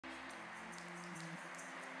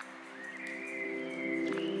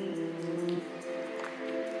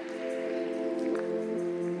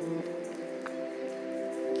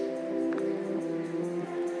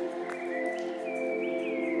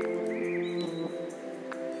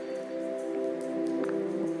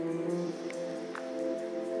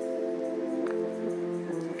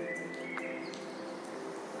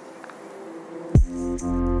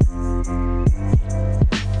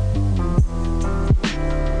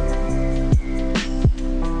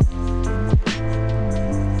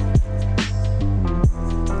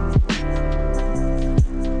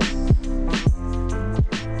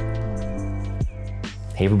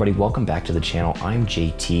Hey everybody, welcome back to the channel. I'm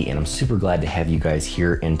JT and I'm super glad to have you guys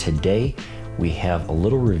here. And today we have a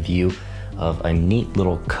little review of a neat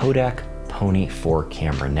little Kodak Pony IV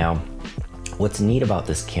camera. Now, what's neat about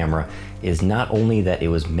this camera is not only that it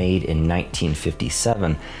was made in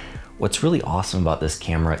 1957, what's really awesome about this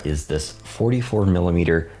camera is this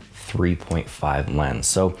 44mm 3.5 lens.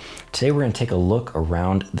 So today we're gonna take a look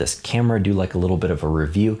around this camera, do like a little bit of a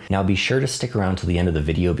review. Now be sure to stick around to the end of the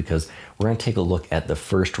video because we're gonna take a look at the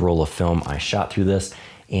first roll of film I shot through this,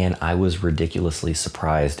 and I was ridiculously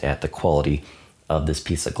surprised at the quality of this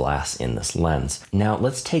piece of glass in this lens. Now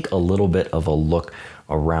let's take a little bit of a look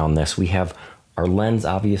around this. We have our lens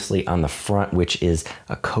obviously on the front, which is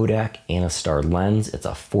a Kodak Anastar lens. It's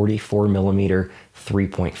a 44mm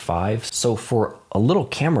 3.5. So for a little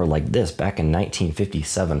camera like this back in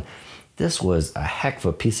 1957, this was a heck of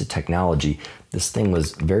a piece of technology. This thing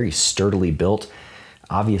was very sturdily built,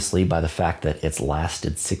 obviously by the fact that it's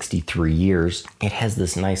lasted 63 years. It has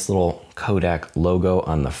this nice little Kodak logo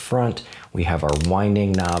on the front. We have our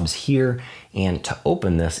winding knobs here, and to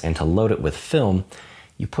open this and to load it with film,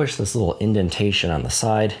 you push this little indentation on the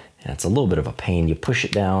side, and it's a little bit of a pain. You push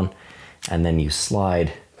it down, and then you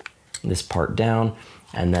slide this part down,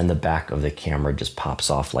 and then the back of the camera just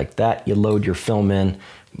pops off like that. You load your film in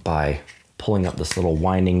by pulling up this little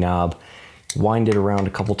winding knob, wind it around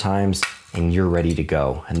a couple times, and you're ready to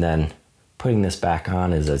go. And then putting this back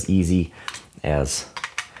on is as easy as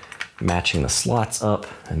matching the slots up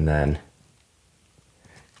and then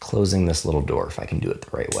closing this little door, if I can do it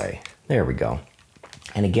the right way. There we go.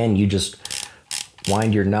 And again, you just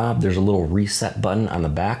wind your knob. There's a little reset button on the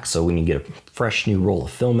back, so when you get a fresh new roll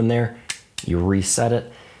of film in there, you reset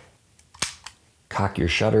it, cock your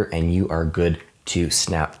shutter, and you are good to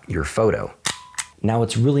snap your photo. Now,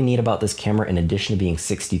 what's really neat about this camera, in addition to being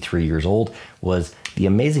 63 years old, was the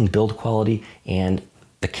amazing build quality and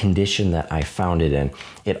the condition that I found it in.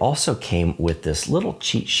 It also came with this little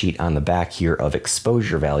cheat sheet on the back here of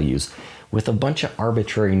exposure values with a bunch of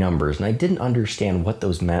arbitrary numbers, and I didn't understand what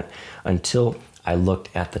those meant until I looked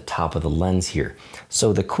at the top of the lens here.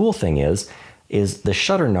 So the cool thing is the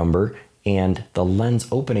shutter number and the lens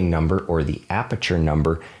opening number, or the aperture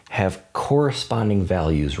number, have corresponding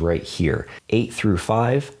values right here. 8 through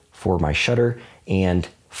 5 for my shutter, and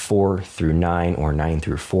 4 through 9 or 9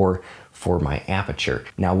 through 4 for my aperture.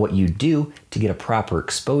 Now what you do to get a proper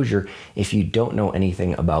exposure, if you don't know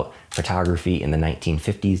anything about photography in the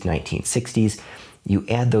 1950s, 1960s, you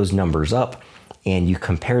add those numbers up and you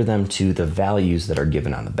compare them to the values that are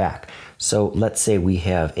given on the back. So let's say we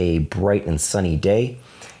have a bright and sunny day.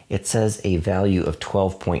 It says a value of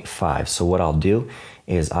 12.5. So what I'll do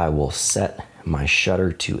is I will set my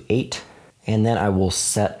shutter to 8, and then I will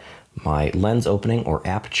set my lens opening or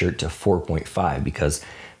aperture to 4.5, because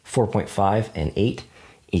 4.5 and 8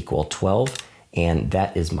 equal 12, and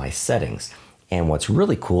that is my settings. And what's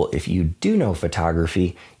really cool, if you do know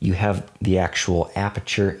photography, you have the actual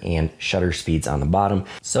aperture and shutter speeds on the bottom.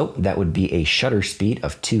 So that would be a shutter speed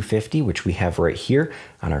of 250, which we have right here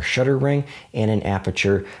on our shutter ring, and an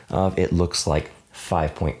aperture of, it looks like,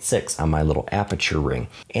 5.6 on my little aperture ring.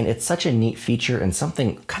 And it's such a neat feature and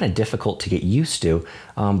something kind of difficult to get used to,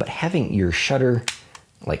 but having your shutter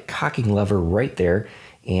like cocking lever right there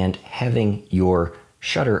and having your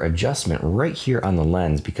shutter adjustment right here on the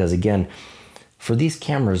lens, because again, for these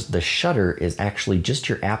cameras, the shutter is actually just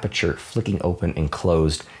your aperture flicking open and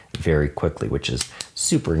closed very quickly, which is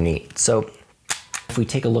super neat. So if we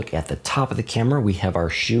take a look at the top of the camera, we have our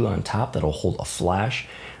shoe on top that'll hold a flash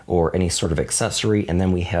or any sort of accessory, and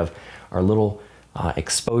then we have our little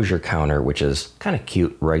exposure counter, which is kind of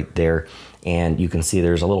cute right there. And you can see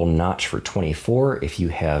there's a little notch for 24 if you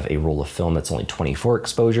have a roll of film that's only 24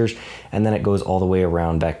 exposures, and then it goes all the way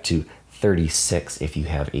around back to 36 if you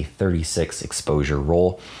have a 36 exposure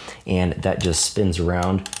roll, and that just spins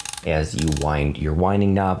around as you wind your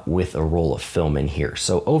winding knob with a roll of film in here.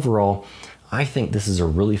 So overall, I think this is a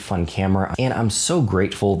really fun camera, and I'm so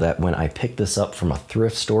grateful that when I picked this up from a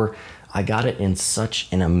thrift store, I got it in such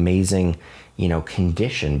an amazing,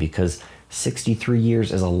 condition, because 63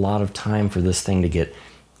 years is a lot of time for this thing to get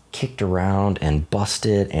kicked around and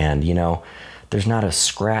busted, and there's not a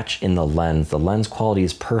scratch in the lens. The lens quality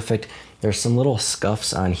is perfect. There's some little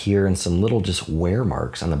scuffs on here and some little just wear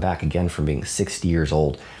marks on the back, again, from being 60 years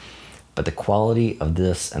old. But the quality of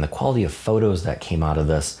this and the quality of photos that came out of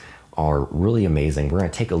this are really amazing. We're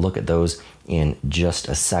going to take a look at those in just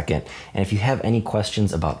a second. And if you have any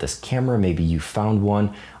questions about this camera, maybe you found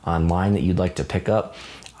one online that you'd like to pick up,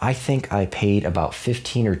 I think I paid about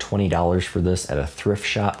 $15 or $20 for this at a thrift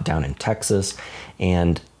shop down in Texas,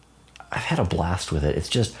 and I've had a blast with it. It's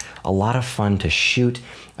just a lot of fun to shoot.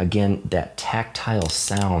 Again, that tactile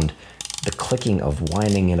sound, the clicking of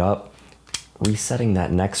winding it up, resetting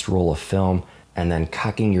that next roll of film, and then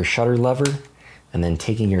cocking your shutter lever, and then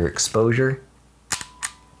taking your exposure.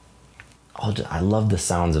 I love the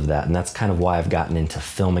sounds of that, and that's kind of why I've gotten into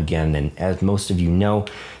film again. And as most of you know,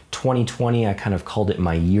 2020, I kind of called it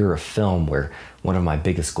my year of film, where one of my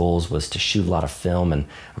biggest goals was to shoot a lot of film, and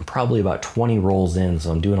I'm probably about 20 rolls in, so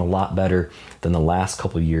I'm doing a lot better than the last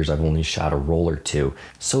couple of years. I've only shot a roll or two.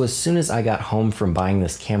 So as soon as I got home from buying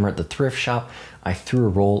this camera at the thrift shop, I threw a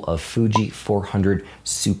roll of Fuji 400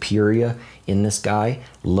 Superia in this guy,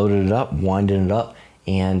 loaded it up, winded it up,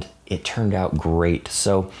 and it turned out great.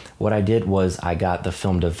 So what I did was I got the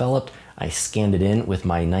film developed, I scanned it in with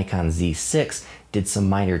my Nikon Z6, did some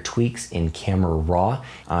minor tweaks in Camera Raw.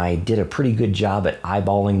 I did a pretty good job at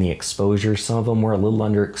eyeballing the exposure. Some of them were a little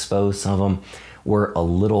underexposed, some of them were a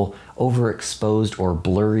little overexposed or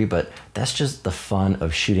blurry, but that's just the fun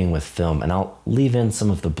of shooting with film. And I'll leave in some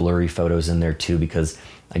of the blurry photos in there too, because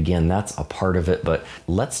again, that's a part of it. But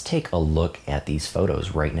let's take a look at these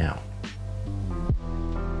photos right now.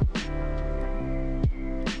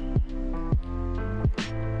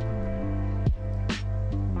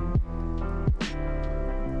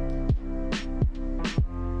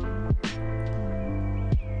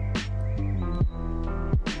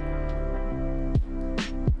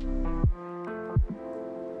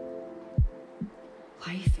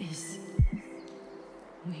 Life is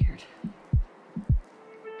weird.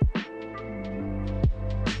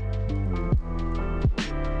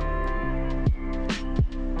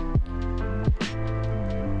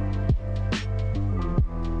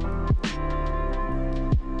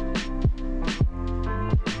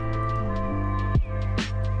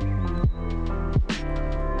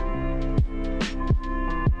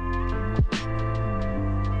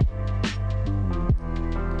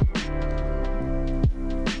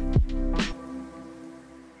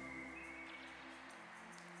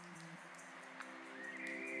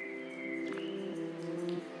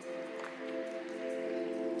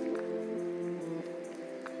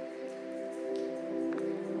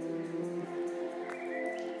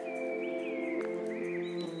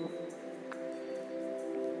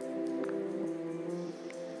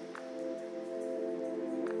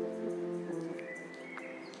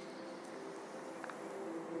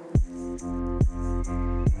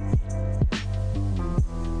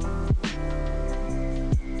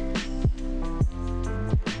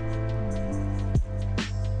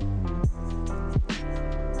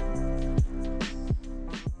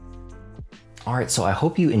 All right, so I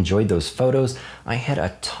hope you enjoyed those photos. I had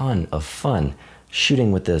a ton of fun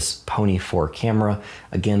shooting with this Pony IV camera.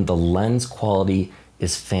 Again, the lens quality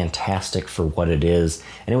is fantastic for what it is,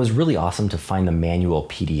 and it was really awesome to find the manual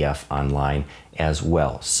PDF online as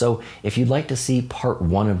well. So if you'd like to see part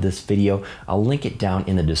 1 of this video, I'll link it down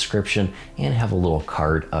in the description and have a little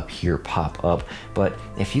card up here pop up. But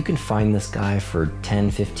if you can find this guy for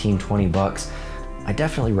 10, 15, 20 bucks, I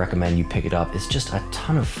definitely recommend you pick it up. It's just a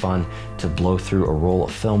ton of fun to blow through a roll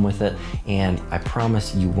of film with it, and I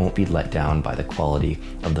promise you won't be let down by the quality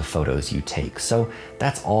of the photos you take. So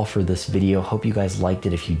that's all for this video. Hope you guys liked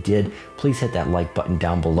it. If you did, please hit that like button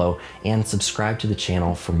down below and subscribe to the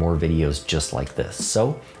channel for more videos just like this.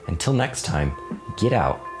 So until next time, get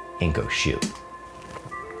out and go shoot.